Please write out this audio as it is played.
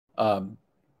Um,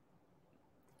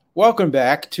 Welcome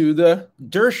back to the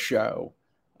Durst Show.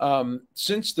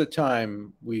 Since the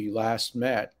time we last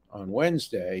met on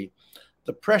Wednesday,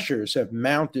 the pressures have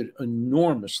mounted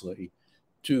enormously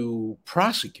to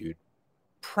prosecute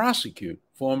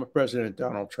former President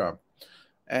Donald Trump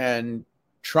and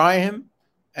try him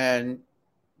and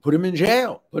put him in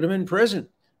jail, put him in prison,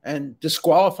 and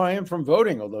disqualify him from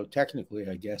voting. Although technically,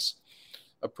 I guess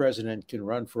a president can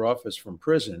run for office from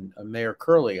prison. Mayor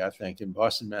Curley, I think, in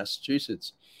Boston,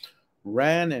 Massachusetts,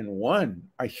 ran and won,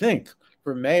 I think,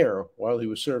 for mayor while he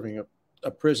was serving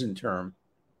a prison term.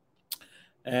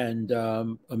 And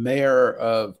a mayor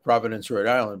of Providence, Rhode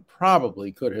Island,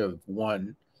 probably could have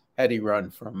won had he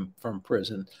run from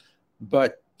prison.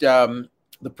 But the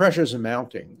pressures are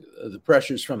mounting. The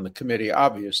pressures from the committee,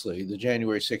 obviously, the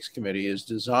January 6th committee is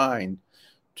designed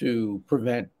to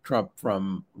prevent Trump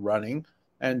from running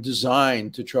and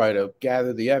designed to try to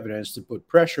gather the evidence to put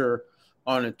pressure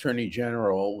on Attorney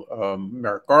General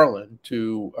Merrick Garland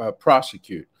to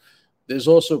prosecute. There's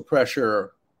also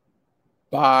pressure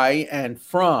by and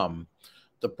from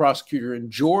the prosecutor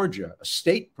in Georgia, a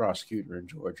state prosecutor in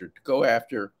Georgia, to go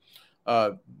after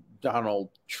Donald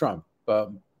Trump.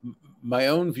 My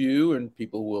own view, and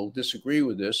people will disagree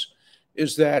with this,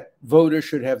 is that voters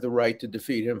should have the right to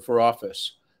defeat him for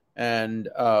office, and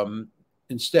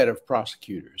instead of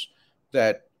prosecutors,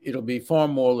 that it'll be far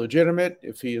more legitimate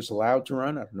if he is allowed to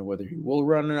run. I don't know whether he will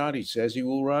run or not. He says he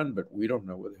will run, but we don't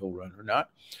know whether he'll run or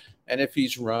not. And if he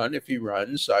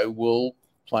runs, I will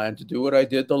plan to do what I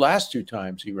did the last two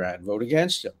times he ran, vote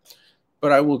against him.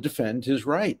 But I will defend his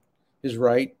right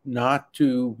not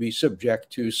to be subject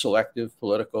to selective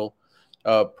political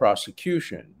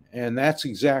prosecution. And that's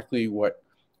exactly what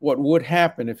would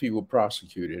happen if he were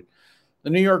prosecuted. The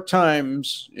New York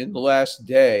Times in the last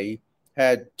day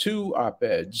had two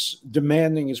op-eds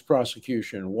demanding his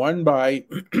prosecution, one by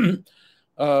an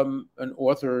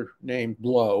author named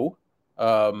Blow,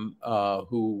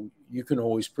 who you can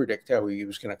always predict how he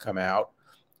was going to come out,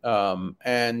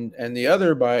 and the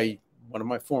other by one of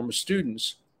my former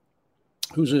students,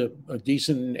 who's a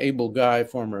decent and able guy,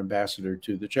 former ambassador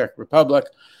to the Czech Republic,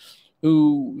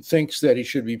 who thinks that he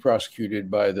should be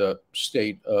prosecuted by the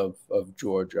state of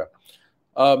Georgia.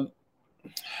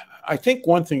 I think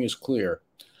one thing is clear.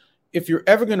 If you're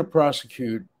ever going to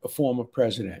prosecute a former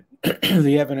president,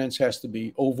 the evidence has to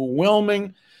be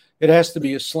overwhelming, it has to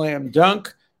be a slam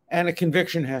dunk, and a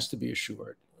conviction has to be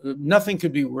assured. Nothing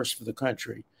could be worse for the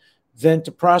country than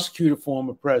to prosecute a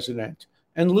former president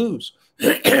and lose.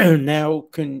 Now,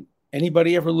 can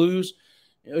anybody ever lose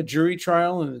a jury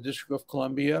trial in the District of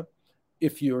Columbia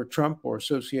if you're Trump or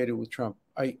associated with Trump?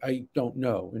 I don't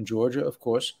know. In Georgia, of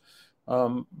course,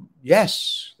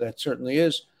 yes, that certainly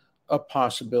is a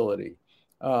possibility.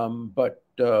 But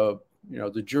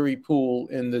the jury pool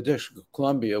in the District of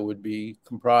Columbia would be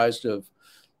comprised of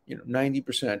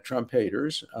 90% Trump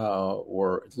haters,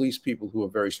 or at least people who are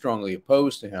very strongly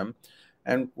opposed to him.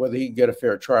 And whether he get a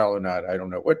fair trial or not, I don't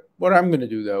know. What I'm going to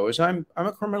do, though, is I'm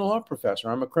a criminal law professor.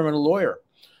 I'm a criminal lawyer,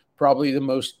 probably the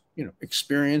most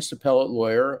experienced appellate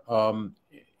lawyer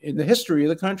in the history of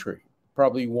the country.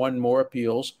 Probably won more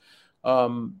appeals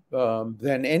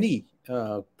than any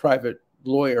private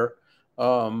lawyer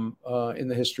in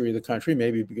the history of the country.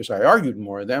 Maybe because I argued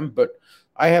more of them, but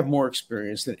I have more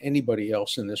experience than anybody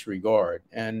else in this regard.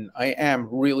 And I am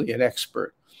really an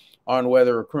expert on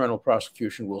whether a criminal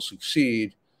prosecution will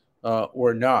succeed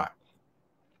or not.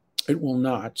 It will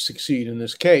not succeed in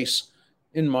this case,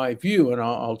 in my view, and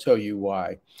I'll tell you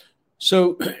why.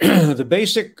 So the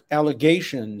basic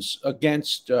allegations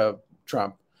against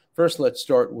Trump, first let's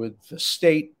start with the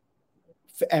state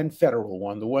and federal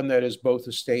one, the one that is both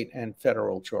a state and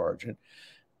federal charge.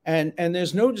 And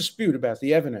there's no dispute about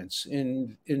the evidence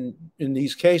in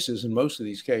these cases, in most of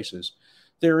these cases.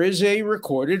 There is a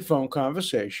recorded phone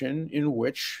conversation in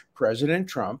which President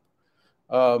Trump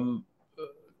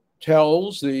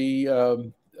tells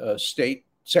the state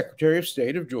Secretary of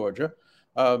State of Georgia,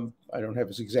 I don't have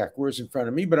his exact words in front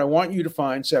of me, but I want you to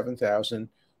find 7,000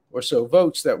 or so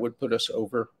votes that would put us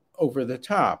over the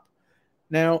top.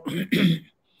 Now,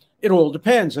 it all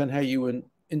depends on how you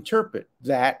interpret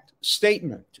that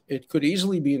statement. It could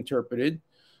easily be interpreted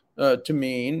to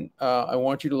mean, I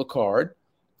want you to look hard.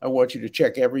 I want you to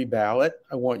check every ballot.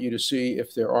 I want you to see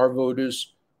if there are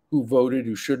voters who voted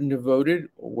who shouldn't have voted,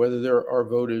 or whether there are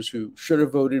voters who should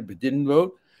have voted but didn't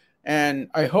vote. And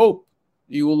I hope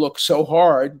you will look so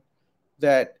hard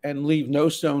and leave no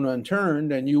stone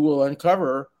unturned, and you will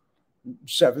uncover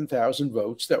 7,000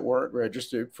 votes that weren't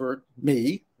registered for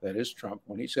me, that is Trump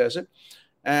when he says it,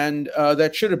 and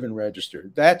that should have been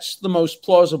registered. That's the most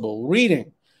plausible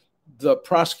reading the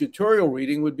prosecutorial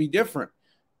reading would be different.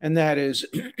 And that is,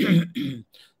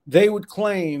 they would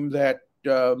claim that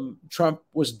Trump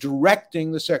was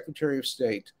directing the Secretary of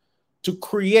State to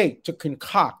create, to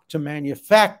concoct, to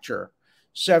manufacture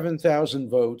 7,000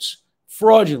 votes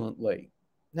fraudulently.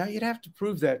 Now, you'd have to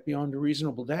prove that beyond a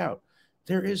reasonable doubt.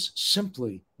 There is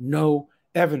simply no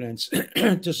evidence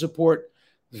to support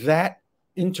that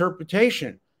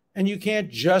interpretation. And you can't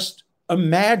just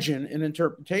imagine an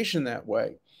interpretation that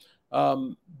way.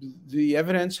 The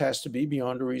evidence has to be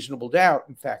beyond a reasonable doubt.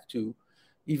 In fact,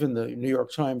 even the New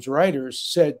York Times writers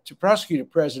said to prosecute a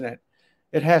president,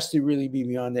 it has to really be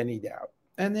beyond any doubt.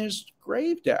 And there's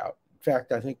grave doubt. In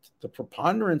fact, I think the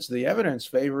preponderance of the evidence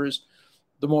favors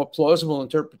the more plausible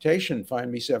interpretation.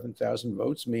 Find me 7,000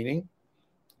 votes, meaning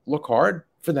look hard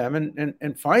for them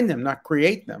and find them, not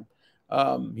create them.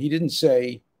 He didn't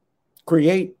say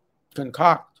create,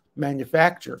 concoct,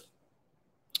 manufacture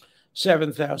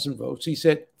 7,000 votes. He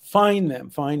said find them.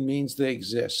 Find means they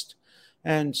exist.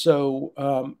 And so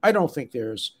I don't think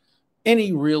there's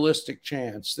any realistic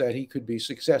chance that he could be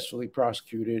successfully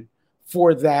prosecuted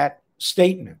for that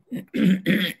statement.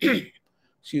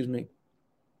 Excuse me.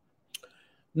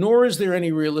 Nor is there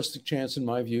any realistic chance, in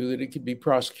my view, that he could be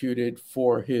prosecuted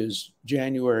for his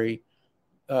January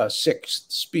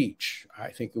 6th speech.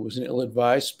 I think it was an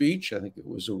ill-advised speech. I think it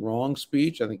was a wrong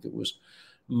speech. I think it was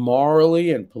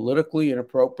morally and politically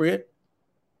inappropriate.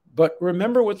 But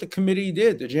remember what the committee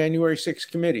did, the January 6th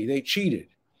committee. They cheated.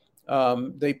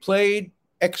 They played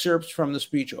excerpts from the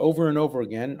speech over and over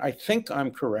again. I think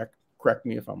I'm correct. Correct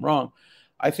me if I'm wrong.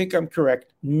 I think I'm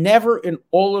correct. Never in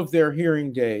all of their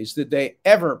hearing days did they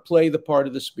ever play the part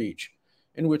of the speech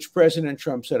in which President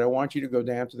Trump said, I want you to go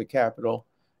down to the Capitol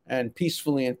and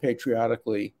peacefully and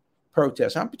patriotically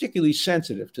protest. I'm particularly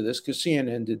sensitive to this because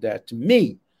CNN did that to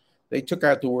me. They took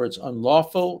out the words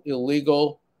unlawful,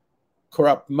 illegal,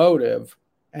 corrupt motive.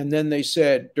 And then they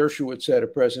said, Dershowitz said a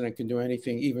president can do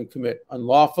anything, even commit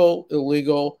unlawful,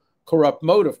 illegal, corrupt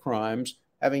motive crimes,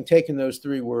 having taken those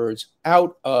three words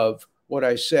out of what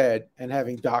I said and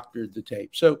having doctored the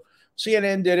tape. So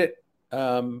CNN did it.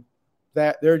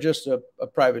 That they're just a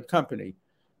private company.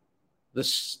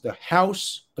 The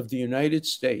House of the United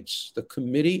States, the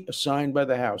committee assigned by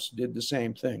the House, did the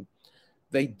same thing.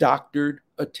 They doctored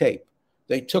a tape.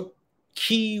 They took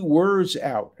key words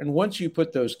out. And once you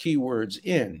put those key words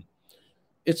in,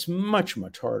 it's much,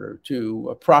 much harder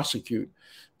to prosecute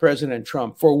President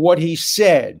Trump for what he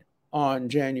said on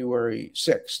January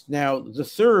 6th. Now, the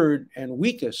third and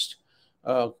weakest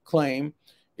claim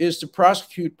is to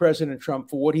prosecute President Trump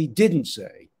for what he didn't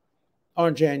say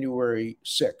on January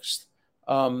 6th.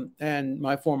 And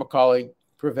my former colleague,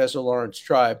 Professor Lawrence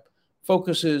Tribe,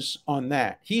 focuses on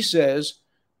that. He says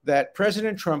that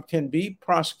President Trump can be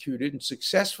prosecuted and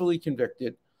successfully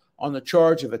convicted on the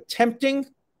charge of attempting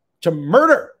to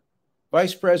murder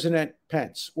Vice President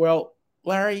Pence. Well,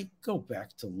 Larry, go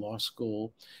back to law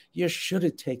school. You should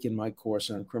have taken my course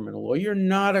on criminal law. You're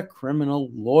not a criminal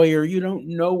lawyer. You don't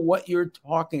know what you're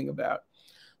talking about.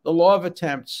 The law of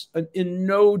attempts in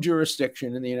no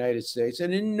jurisdiction in the United States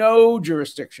and in no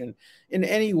jurisdiction in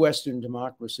any Western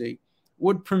democracy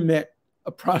would permit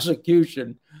a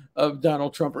prosecution of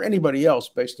Donald Trump or anybody else,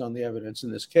 based on the evidence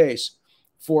in this case,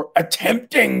 for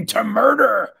attempting to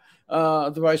murder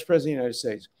the Vice President of the United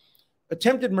States.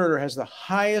 Attempted murder has the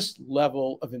highest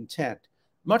level of intent,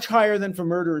 much higher than for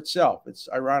murder itself. It's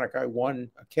ironic. I won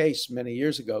a case many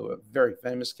years ago, a very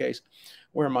famous case,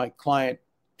 where my client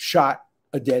shot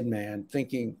a dead man,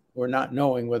 thinking or not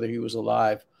knowing whether he was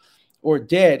alive or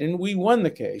dead. And we won the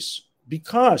case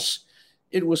because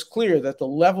it was clear that the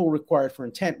level required for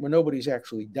intent when nobody's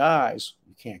actually dies,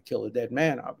 you can't kill a dead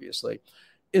man, obviously,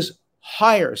 is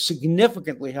higher,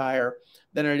 significantly higher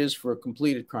than it is for a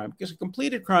completed crime. Because a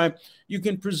completed crime, you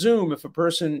can presume if a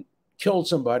person killed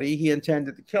somebody, he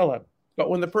intended to kill him. But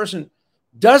when the person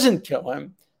doesn't kill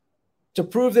him, to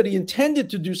prove that he intended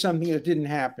to do something that didn't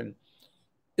happen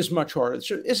is much harder.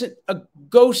 There isn't a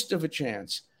ghost of a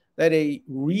chance that a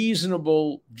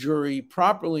reasonable jury,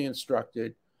 properly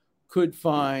instructed, could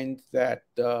find that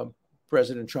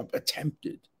President Trump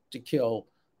attempted to kill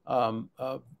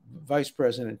Vice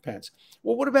President Pence.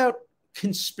 Well, what about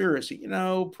conspiracy? You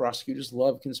know, prosecutors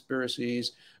love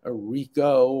conspiracies, a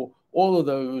RICO, all of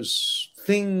those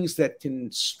things that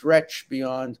can stretch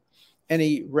beyond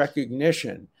any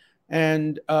recognition.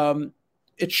 And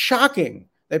it's shocking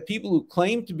that people who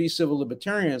claim to be civil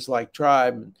libertarians like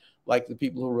Tribe, and like the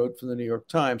people who wrote for the New York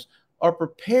Times, are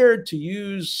prepared to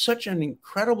use such an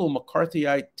incredible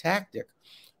McCarthyite tactic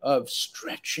of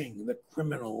stretching the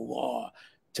criminal law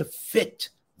to fit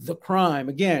the crime.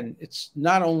 Again, it's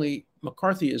not only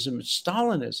McCarthyism, it's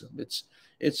Stalinism.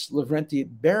 It's Lavrentiy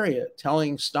Beria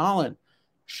telling Stalin,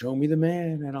 show me the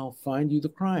man and I'll find you the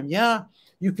crime. Yeah,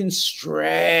 you can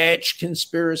stretch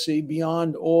conspiracy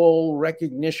beyond all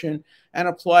recognition and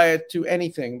apply it to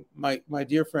anything. My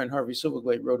dear friend Harvey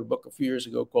Silverglate wrote a book a few years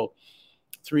ago called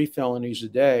 3 Felonies a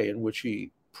Day, in which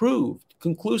he proved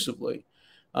conclusively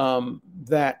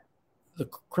that the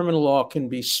criminal law can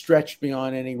be stretched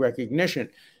beyond any recognition.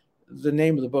 The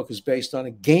name of the book is based on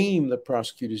a game that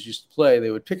prosecutors used to play.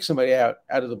 They would pick somebody out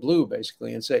of the blue,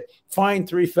 basically, and say, find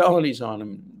 3 felonies on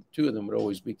them. 2 of them would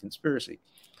always be conspiracy.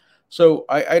 So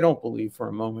I don't believe for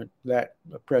a moment that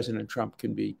President Trump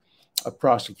can be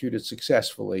prosecuted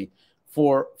successfully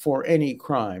for any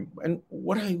crime. And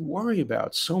what I worry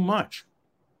about so much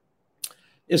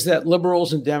is that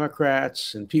liberals and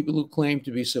Democrats and people who claim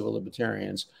to be civil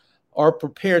libertarians are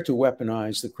prepared to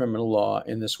weaponize the criminal law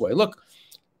in this way. Look,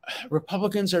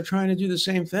 Republicans are trying to do the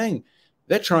same thing.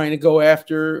 They're trying to go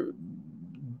after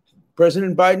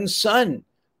President Biden's son.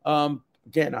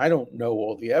 Again, I don't know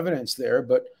all the evidence there,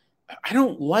 but I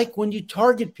don't like when you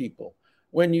target people.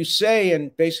 When you say,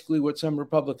 and basically what some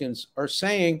Republicans are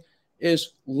saying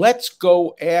is, let's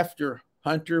go after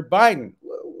Hunter Biden.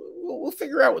 We'll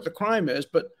figure out what the crime is,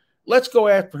 but let's go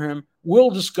after him. We'll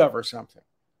discover something.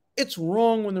 It's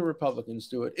wrong when the Republicans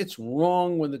do it. It's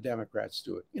wrong when the Democrats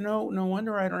do it. No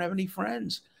wonder I don't have any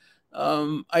friends.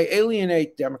 I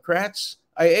alienate Democrats.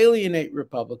 I alienate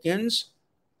Republicans.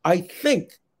 I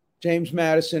think James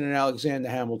Madison and Alexander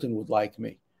Hamilton would like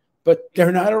me, but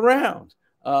they're not around.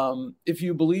 If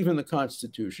you believe in the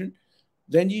Constitution,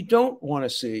 then you don't want to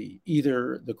see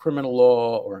either the criminal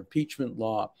law or impeachment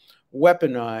law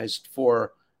weaponized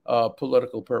for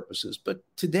political purposes. But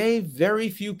today, very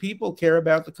few people care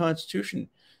about the Constitution.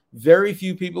 Very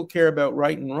few people care about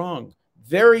right and wrong.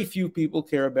 Very few people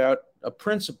care about a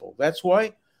principle. That's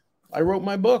why I wrote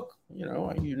my book. I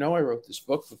wrote this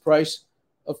book, The Price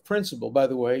of Principle. By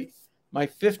the way, my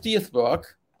 50th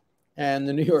book, and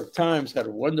the New York Times had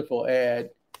a wonderful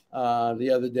ad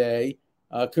the other day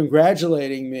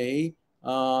congratulating me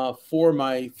for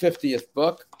my 50th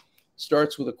book.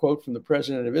 Starts with a quote from the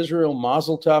president of Israel,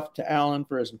 Mazel Tov to Alan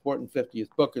for his important 50th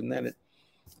book. And then it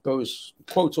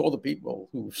quotes all the people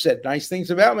who said nice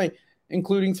things about me,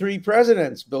 including 3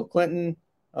 presidents, Bill Clinton,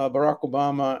 Barack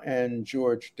Obama, and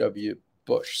George W.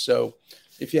 Bush. So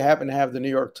if you happen to have the New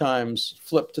York Times,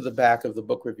 flip to the back of the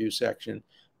book review section,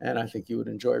 and I think you would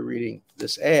enjoy reading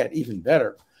this ad. Even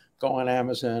better, go on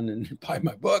Amazon and buy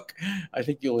my book. I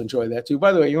think you'll enjoy that too.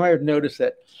 By the way, you might have noticed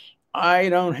that I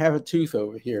don't have a tooth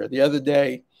over here. The other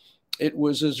day, it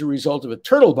was as a result of a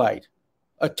turtle bite.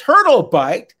 A turtle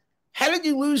bite? How did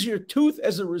you lose your tooth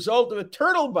as a result of a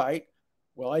turtle bite?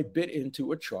 Well, I bit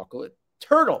into a chocolate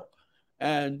turtle,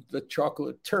 and the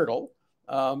chocolate turtle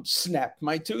snapped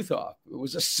my tooth off. It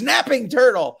was a snapping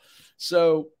turtle.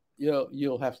 So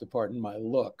you'll have to pardon my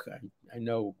look. I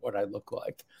know what I look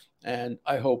like. And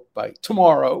I hope by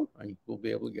tomorrow I will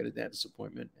be able to get a dentist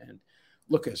appointment and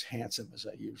look as handsome as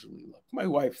I usually look. My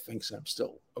wife thinks I'm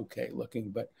still okay looking,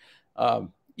 but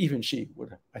even she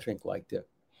would, I think, like to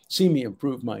see me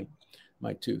improve my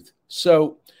tooth.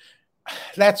 So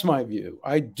that's my view.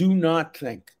 I do not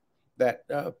think that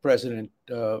President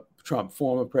Trump,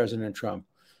 former President Trump,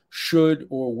 should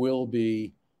or will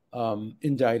be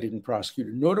indicted and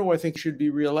prosecuted, nor do I think he should be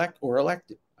reelected or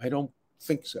elected. I don't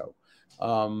think so.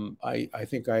 I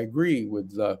think I agree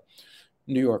with the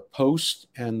New York Post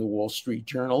and the Wall Street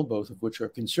Journal, both of which are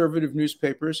conservative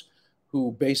newspapers,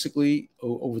 who basically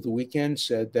over the weekend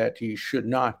said that he should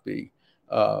not be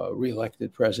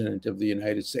reelected president of the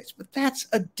United States. But that's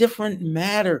a different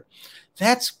matter.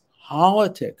 That's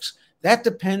politics. That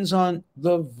depends on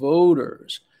the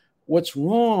voters. What's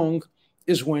wrong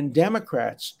is when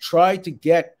Democrats try to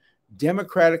get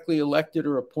democratically elected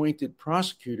or appointed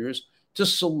prosecutors to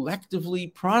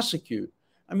selectively prosecute.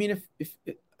 I mean, if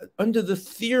under the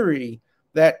theory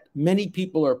that many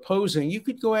people are posing, you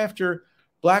could go after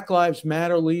Black Lives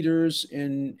Matter leaders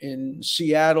in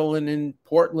Seattle and in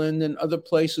Portland and other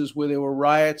places where there were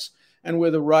riots and where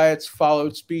the riots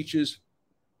followed speeches.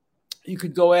 You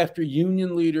could go after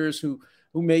union leaders who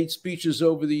made speeches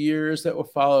over the years that were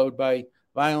followed by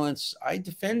violence. I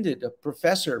defended a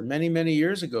professor many, many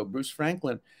years ago, Bruce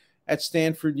Franklin, at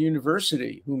Stanford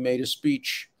University, who made a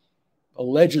speech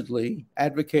allegedly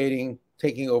advocating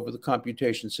taking over the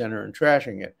computation center and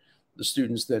trashing it. The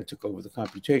students then took over the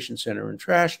computation center and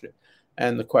trashed it.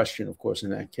 And the question, of course,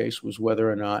 in that case was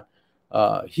whether or not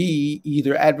he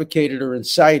either advocated or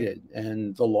incited.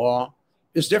 And the law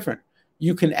is different.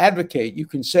 You can advocate. You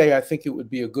can say, I think it would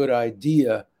be a good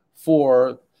idea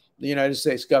for the United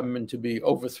States government to be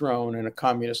overthrown and a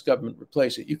communist government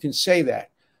replace it. You can say that,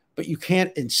 but you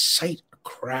can't incite a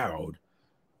crowd.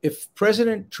 If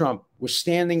President Trump was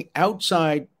standing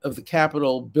outside of the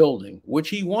Capitol building, which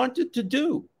he wanted to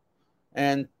do,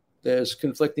 and there's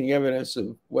conflicting evidence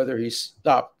of whether he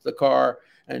stopped the car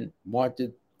and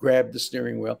wanted grabbed the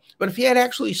steering wheel. But if he had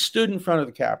actually stood in front of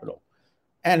the Capitol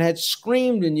and had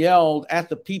screamed and yelled at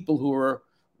the people who were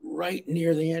right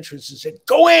near the entrance and said,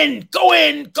 "Go in, go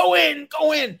in, go in,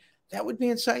 go in," that would be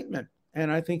incitement.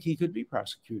 And I think he could be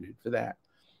prosecuted for that.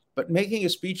 But making a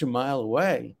speech a mile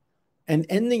away and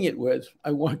ending it with,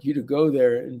 "I want you to go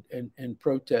there and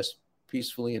protest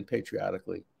peacefully and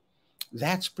patriotically,"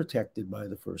 that's protected by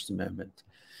the First Amendment.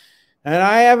 And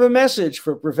I have a message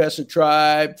for Professor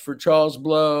Tribe, for Charles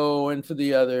Blow, and for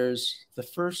the others. The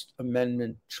First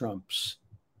Amendment trumps.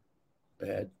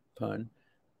 Bad pun.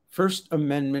 First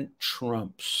Amendment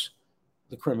trumps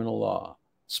the criminal law,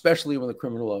 especially when the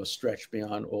criminal law is stretched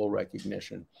beyond all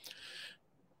recognition.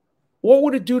 What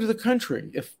would it do to the country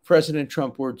if President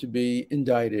Trump were to be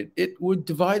indicted? It would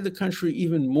divide the country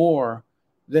even more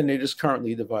than it is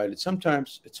currently divided.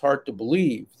 Sometimes it's hard to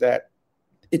believe that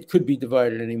it could be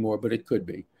divided anymore, but it could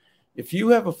be. If you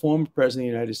have a former president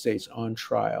of the United States on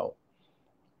trial,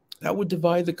 that would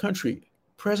divide the country.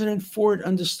 President Ford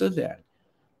understood that.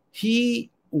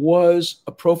 He was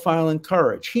a profile in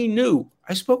courage. He knew,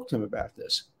 I spoke to him about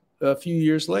this a few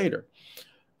years later.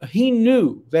 He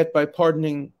knew that by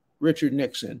pardoning Richard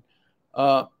Nixon,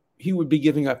 he would be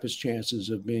giving up his chances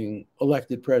of being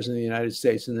elected president of the United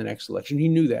States in the next election. He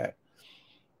knew that.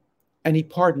 And he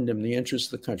pardoned him in the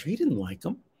interest of the country. He didn't like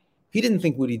him. He didn't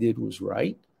think what he did was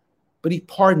right, but he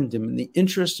pardoned him in the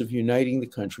interest of uniting the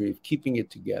country, of keeping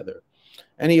it together.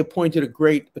 And he appointed a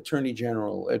great Attorney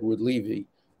General, Edward Levy,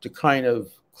 to kind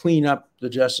of clean up the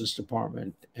Justice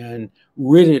Department and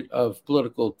rid it of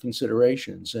political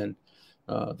considerations. And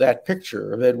that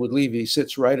picture of Edward Levy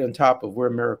sits right on top of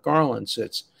where Merrick Garland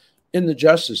sits in the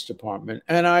Justice Department.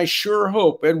 And I sure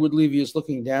hope Edward Levy is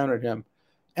looking down at him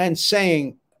and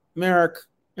saying, "Merrick,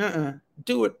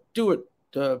 do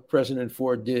it, President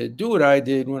Ford did. Do what I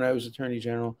did when I was Attorney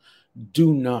General.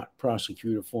 Do not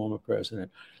prosecute a former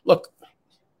president." Look,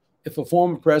 if a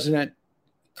former president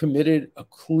committed a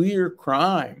clear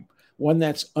crime, one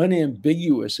that's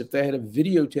unambiguous, if they had a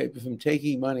videotape of him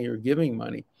taking money or giving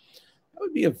money, that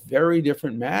would be a very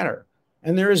different matter.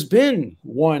 And there has been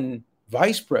one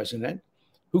vice president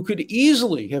who could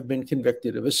easily have been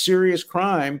convicted of a serious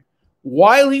crime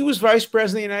while he was vice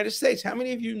president of the United States. How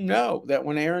many of you know that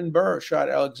when Aaron Burr shot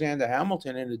Alexander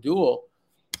Hamilton in a duel,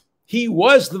 he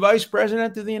was the vice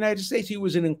president of the United States? He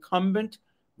was an incumbent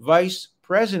vice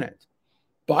president.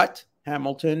 But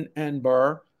Hamilton and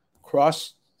Burr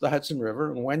crossed the Hudson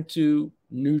River and went to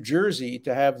New Jersey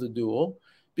to have the duel,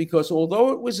 because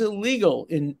although it was illegal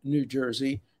in New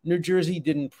Jersey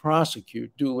didn't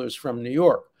prosecute duelers from New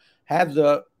York. Had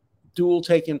the duel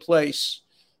taken place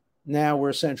now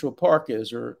where Central Park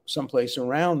is, or someplace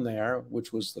around there,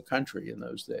 which was the country in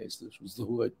those days, this was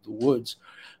the woods,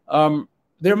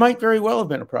 there might very well have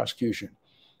been a prosecution.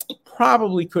 It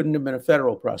probably couldn't have been a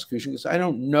federal prosecution, because I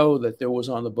don't know that there was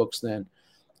on the books then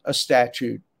a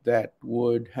statute that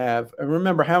would have, and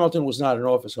remember, Hamilton was not an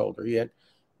office holder. He had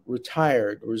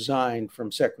resigned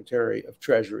from Secretary of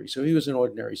Treasury. So he was an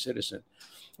ordinary citizen.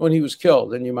 When he was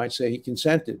killed, and you might say he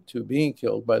consented to being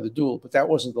killed by the duel, but that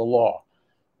wasn't the law.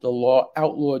 The law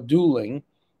outlawed dueling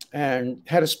and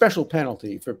had a special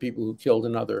penalty for people who killed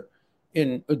another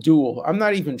in a duel. I'm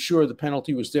not even sure the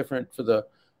penalty was different for the,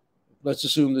 let's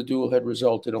assume the duel had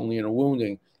resulted only in a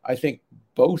wounding. I think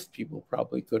both people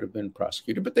probably could have been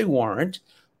prosecuted, but they weren't.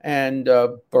 And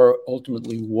Burr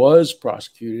ultimately was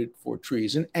prosecuted for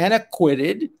treason and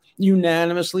acquitted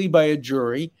unanimously by a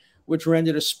jury, which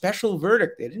rendered a special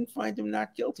verdict. They didn't find him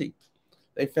not guilty.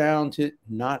 They found it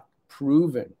not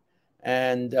proven.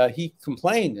 And he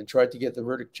complained and tried to get the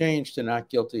verdict changed to not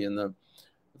guilty. And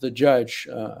the judge,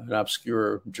 an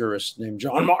obscure jurist named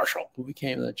John Marshall, who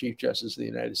became the Chief Justice of the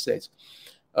United States,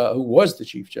 who was the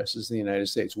Chief Justice of the United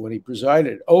States when he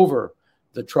presided over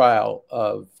the trial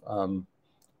of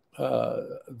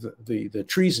the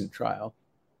treason trial,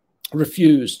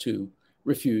 refused to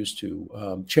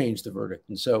change the verdict.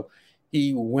 And so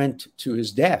he went to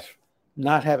his death,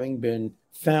 not having been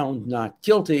found not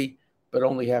guilty, but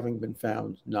only having been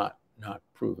found not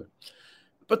proven.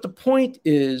 But the point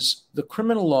is, the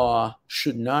criminal law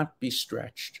should not be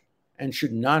stretched and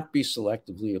should not be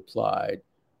selectively applied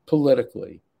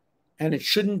politically. And it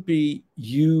shouldn't be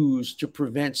used to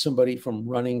prevent somebody from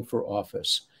running for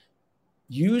office.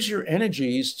 Use your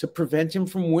energies to prevent him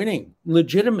from winning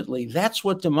legitimately. That's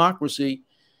what democracy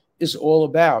is all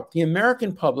about. The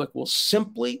American public will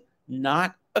simply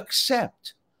not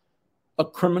accept a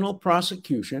criminal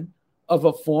prosecution of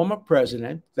a former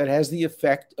president that has the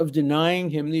effect of denying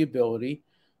him the ability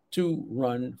to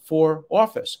run for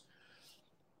office.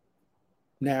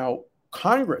 Now,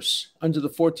 Congress, under the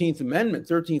 14th Amendment,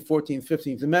 13th, 14th,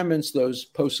 15th Amendments, those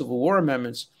post-Civil War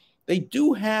amendments, they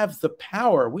do have the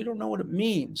power. We don't know what it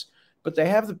means, but they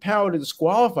have the power to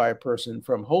disqualify a person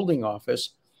from holding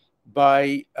office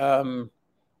by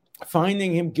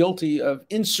finding him guilty of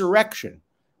insurrection.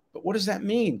 But what does that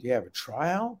mean? Do you have a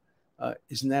trial?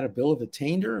 Isn't that a bill of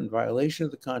attainder in violation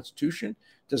of the Constitution?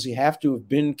 Does he have to have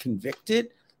been convicted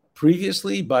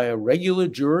previously by a regular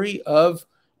jury of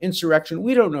insurrection?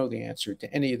 We don't know the answer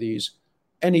to any of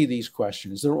these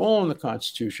questions. They're all in the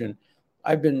Constitution.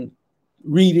 I've been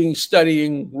reading,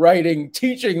 studying, writing,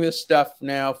 teaching this stuff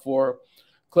now for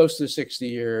close to 60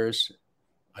 years.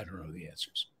 I don't know the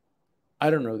answers.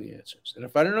 And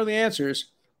if I don't know the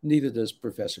answers, neither does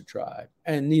Professor Tribe,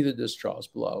 and neither does Charles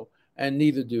Blow, and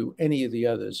neither do any of the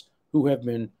others who have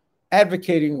been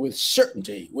advocating with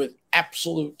certainty, with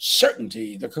absolute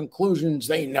certainty, the conclusions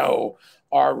they know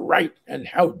are right. And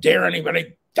how dare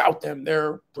anybody doubt them?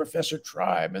 They're Professor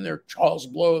Tribe and they're Charles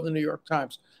Blow of the New York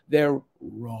Times. They're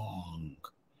wrong.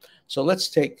 So let's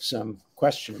take some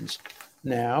questions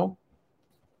now.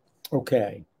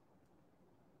 Okay.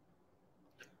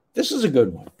 This is a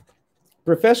good one.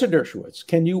 Professor Dershowitz,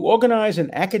 can you organize an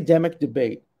academic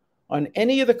debate on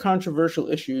any of the controversial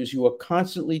issues you are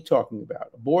constantly talking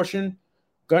about? Abortion,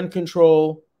 gun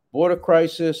control, border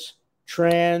crisis,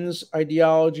 trans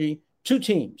ideology. 2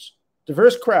 teams,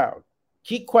 diverse crowd,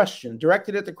 key question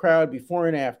directed at the crowd before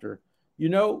and after. You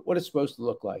know what it's supposed to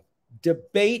look like.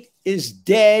 Debate is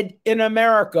dead in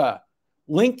America.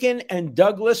 Lincoln and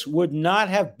Douglas would not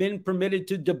have been permitted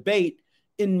to debate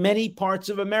in many parts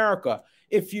of America.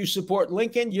 If you support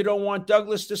Lincoln, you don't want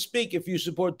Douglas to speak. If you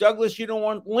support Douglas, you don't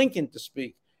want Lincoln to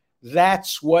speak.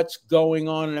 That's what's going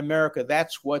on in America.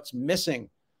 That's what's missing.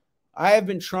 I have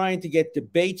been trying to get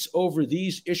debates over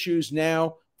these issues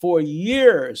now for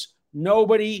years.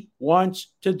 Nobody wants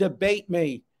to debate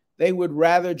me. They would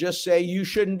rather just say you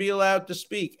shouldn't be allowed to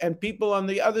speak. And people on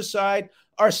the other side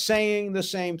are saying the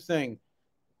same thing.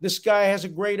 This guy has a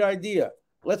great idea.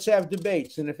 Let's have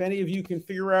debates. And if any of you can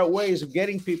figure out ways of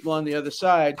getting people on the other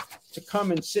side to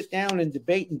come and sit down and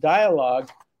debate and dialogue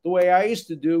the way I used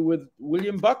to do with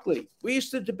William Buckley. We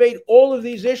used to debate all of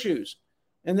these issues.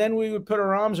 And then we would put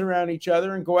our arms around each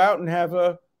other and go out and have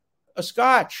a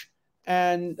scotch.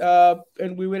 And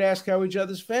we would ask how each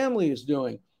other's family is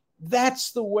doing.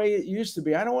 That's the way it used to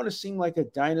be. I don't want to seem like a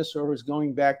dinosaur who's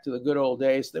going back to the good old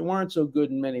days. They weren't so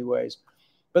good in many ways,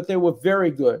 but they were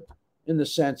very good in the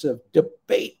sense of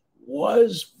debate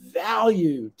was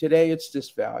valued. Today, it's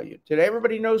disvalued. Today,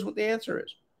 everybody knows what the answer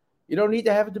is. You don't need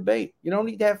to have a debate. You don't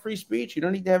need to have free speech. You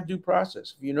don't need to have due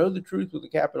process. If you know the truth with a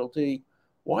capital T,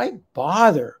 why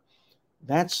bother?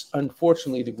 That's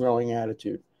unfortunately the growing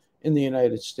attitude in the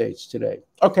United States today.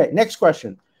 Okay, next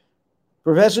question.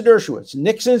 Professor Dershowitz,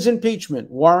 Nixon's impeachment,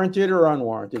 warranted or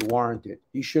unwarranted? Warranted.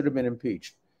 He should have been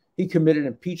impeached. He committed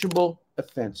impeachable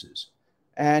offenses,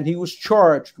 and he was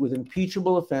charged with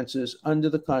impeachable offenses under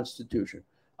the Constitution.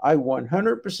 I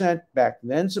 100% back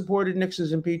then supported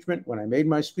Nixon's impeachment when I made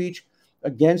my speech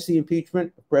against the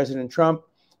impeachment of President Trump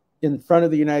in front of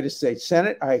the United States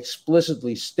Senate. I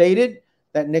explicitly stated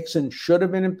that Nixon should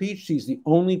have been impeached. He's the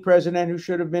only president who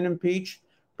should have been impeached.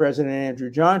 President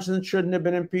Andrew Johnson shouldn't have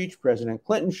been impeached. President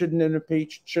Clinton shouldn't have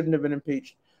been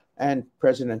impeached. And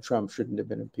President Trump shouldn't have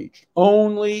been impeached.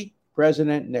 Only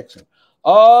President Nixon.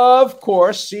 Of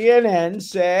course, CNN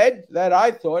said that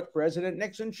I thought President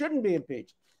Nixon shouldn't be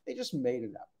impeached. They just made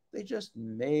it up. They just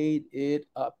made it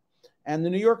up. And the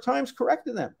New York Times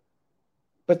corrected them.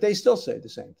 But they still say the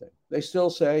same thing. They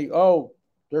still say, oh,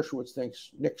 Dershowitz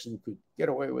thinks Nixon could get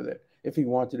away with it if he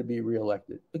wanted to be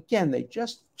reelected. Again, they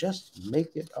just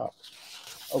make it up.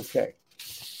 Okay.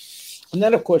 And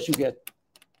then, of course, you get,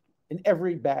 in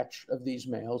every batch of these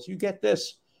mails, you get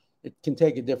this. It can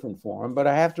take a different form, but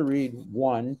I have to read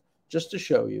one just to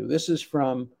show you. This is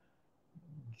from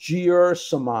Gheor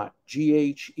Samot,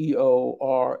 Gheorsowmat.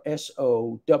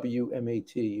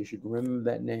 You should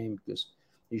remember that name because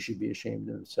he should be ashamed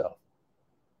of himself.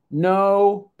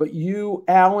 No, but you,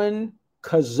 Alan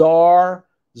Khazar,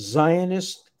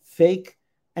 Zionist, fake,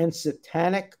 and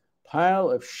satanic pile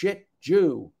of shit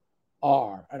Jew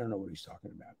are. I don't know what he's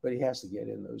talking about, but he has to get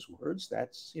in those words.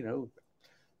 That's,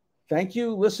 thank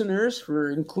you, listeners,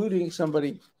 for including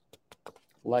somebody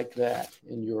like that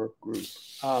in your group.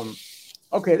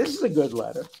 Okay, this is a good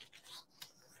letter.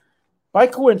 By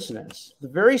coincidence, the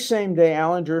very same day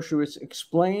Alan Dershowitz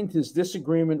explained his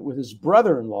disagreement with his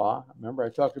brother-in-law, remember I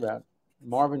talked about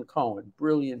Marvin Cohen,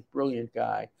 brilliant, brilliant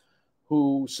guy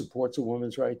who supports a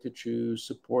woman's right to choose,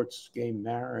 supports gay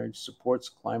marriage, supports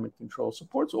climate control,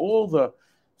 supports all the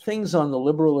things on the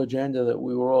liberal agenda that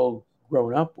we were all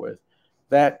grown up with.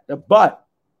 But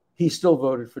he still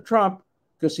voted for Trump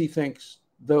because he thinks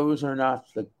those are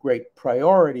not the great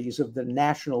priorities of the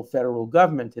national federal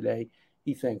government today.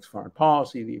 He thinks foreign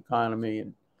policy, the economy,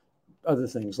 and other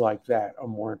things like that are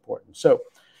more important. So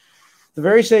the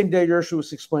very same day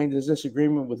Dershowitz explained his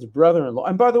disagreement with his brother-in-law,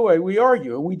 and by the way, we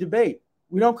argue and we debate.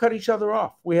 We don't cut each other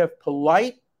off. We have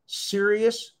polite,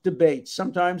 serious debates.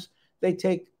 Sometimes they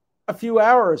take a few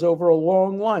hours over a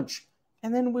long lunch,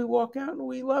 and then we walk out and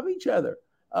we love each other.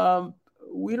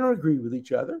 We don't agree with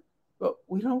each other, but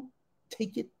we don't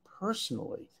take it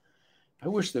personally. I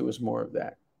wish there was more of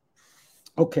that.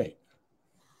 Okay.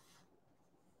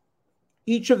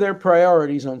 Each of their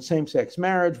priorities on same-sex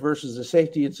marriage versus the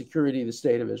safety and security of the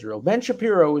state of Israel. Ben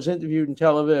Shapiro was interviewed in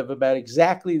Tel Aviv about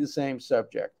exactly the same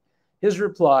subject. His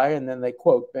reply, and then they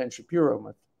quote Ben Shapiro,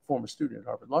 my former student at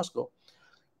Harvard Law School,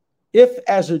 if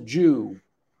as a Jew,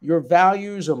 your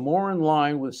values are more in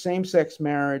line with same-sex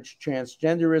marriage,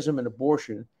 transgenderism, and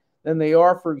abortion than they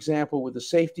are, for example, with the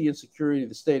safety and security of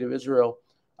the state of Israel,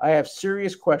 I have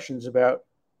serious questions about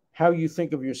how you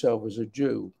think of yourself as a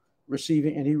Jew.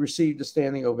 And he received a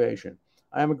standing ovation.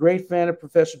 I am a great fan of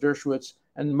Professor Dershowitz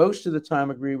and most of the time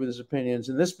agree with his opinions.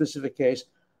 In this specific case,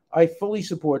 I fully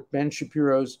support Ben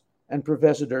Shapiro's and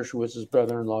Professor Dershowitz's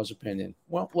brother-in-law's opinion.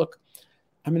 Well, look,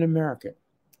 I'm an American.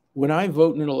 When I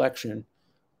vote in an election,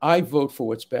 I vote for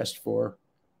what's best for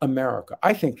America.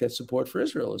 I think that support for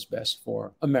Israel is best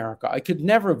for America. I could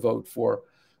never vote for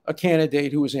a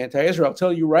candidate who is anti-Israel. I'll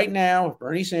tell you right now, if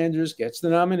Bernie Sanders gets the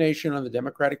nomination on the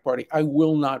Democratic Party, I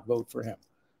will not vote for him.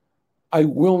 I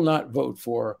will not vote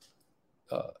for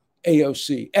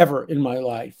AOC ever in my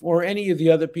life, or any of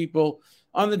the other people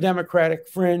on the Democratic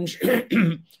fringe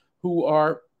who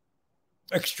are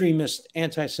extremist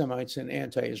anti-Semites and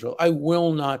anti-Israel. I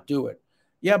will not do it.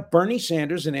 Yeah, Bernie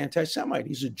Sanders is an anti-Semite.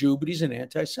 He's a Jew, but he's an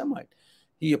anti-Semite.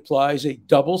 He applies a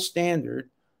double standard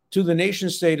to the nation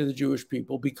state of the Jewish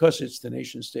people because it's the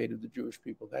nation state of the Jewish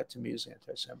people. That to me is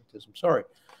anti-Semitism. Sorry,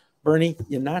 Bernie,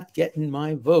 you're not getting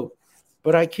my vote.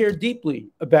 But I care deeply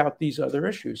about these other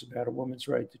issues, about a woman's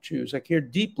right to choose. I care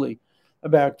deeply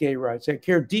about gay rights. I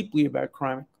care deeply about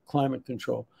climate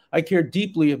control. I care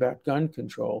deeply about gun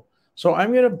control. So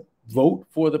I'm going to vote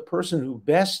for the person who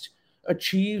best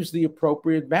achieves the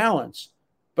appropriate balance.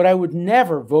 But I would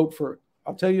never vote for,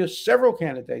 I'll tell you several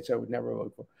candidates I would never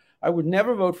vote for. I would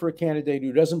never vote for a candidate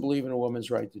who doesn't believe in a woman's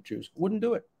right to choose. Wouldn't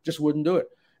do it. Just wouldn't do it.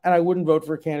 And I wouldn't vote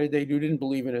for a candidate who didn't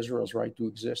believe in Israel's right to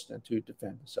exist and to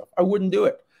defend itself. I wouldn't do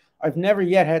it. I've never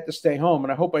yet had to stay home,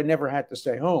 and I hope I never had to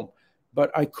stay home.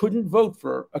 But I couldn't vote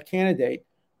for a candidate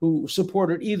who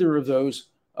supported either of those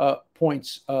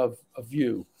points of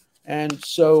view. And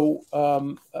so,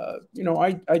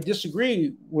 I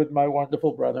disagree with my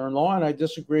wonderful brother-in-law, and I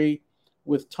disagree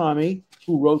with Tommy,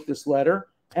 who wrote this letter.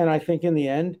 And I think in the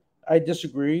end, I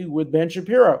disagree with Ben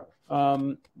Shapiro.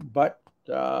 But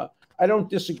I don't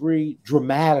disagree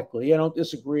dramatically. I don't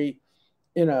disagree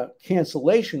in a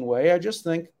cancellation way. I just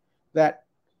think that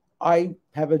I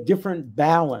have a different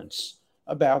balance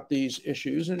about these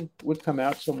issues and would come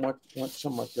out somewhat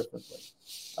differently.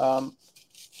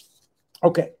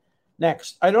 Okay,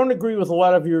 next. I don't agree with a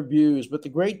lot of your views, but the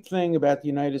great thing about the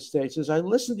United States is I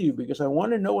listen to you because I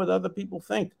want to know what other people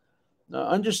think,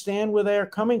 understand where they're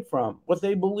coming from, what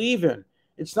they believe in.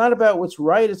 It's not about what's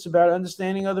right. It's about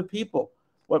understanding other people.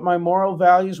 What my moral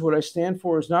values, what I stand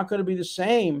for is not going to be the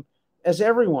same as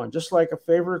everyone, just like a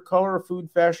favorite color, food,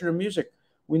 fashion, or music.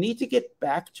 We need to get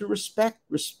back to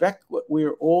respect what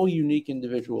we're all unique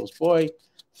individuals. Boy,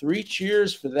 3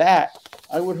 cheers for that.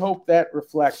 I would hope that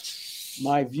reflects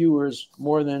my viewers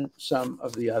more than some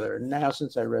of the other. And now,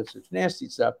 since I read such nasty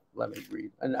stuff, let me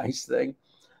read a nice thing.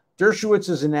 Dershowitz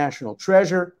is a national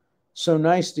treasure. So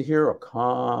nice to hear a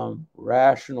calm,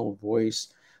 rational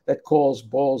voice that calls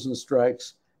balls and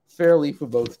strikes fairly for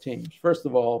both teams. First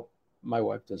of all, my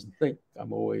wife doesn't think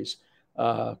I'm always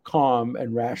calm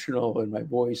and rational, and my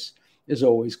voice is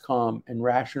always calm and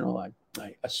rational.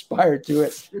 I aspire to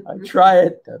it. I try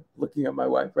it. I'm looking at my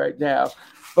wife right now,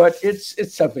 but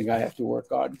it's something I have to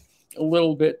work on a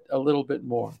little bit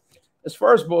more. As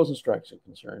far as balls and strikes are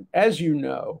concerned, as you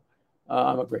know,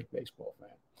 I'm a great baseball fan,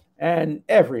 and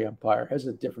every umpire has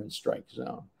a different strike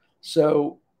zone.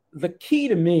 So the key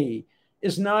to me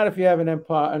is not if you have an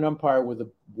umpire with a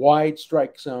wide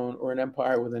strike zone or an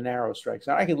umpire with a narrow strike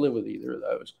zone. I could live with either of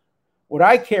those. What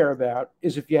I care about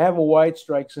is if you have a wide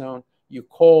strike zone, you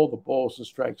call the balls and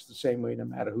strikes the same way, no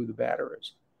matter who the batter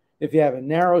is. If you have a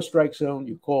narrow strike zone,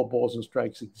 you call balls and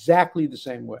strikes exactly the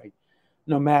same way,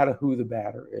 no matter who the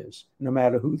batter is, no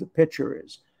matter who the pitcher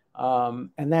is. And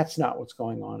that's not what's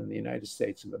going on in the United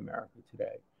States of America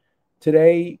today.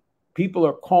 Today, people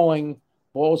are calling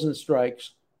balls and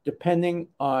strikes depending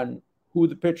on who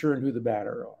the pitcher and who the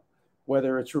batter are,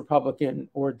 whether it's Republican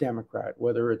or Democrat,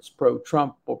 whether it's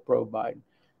pro-Trump or pro-Biden.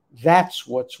 That's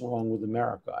what's wrong with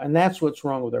America. And that's what's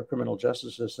wrong with our criminal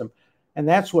justice system. And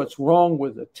that's what's wrong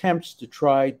with attempts to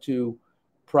try to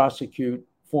prosecute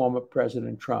former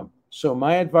President Trump. So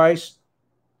my advice,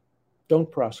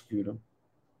 don't prosecute him.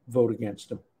 Vote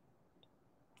against him.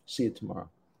 See you tomorrow.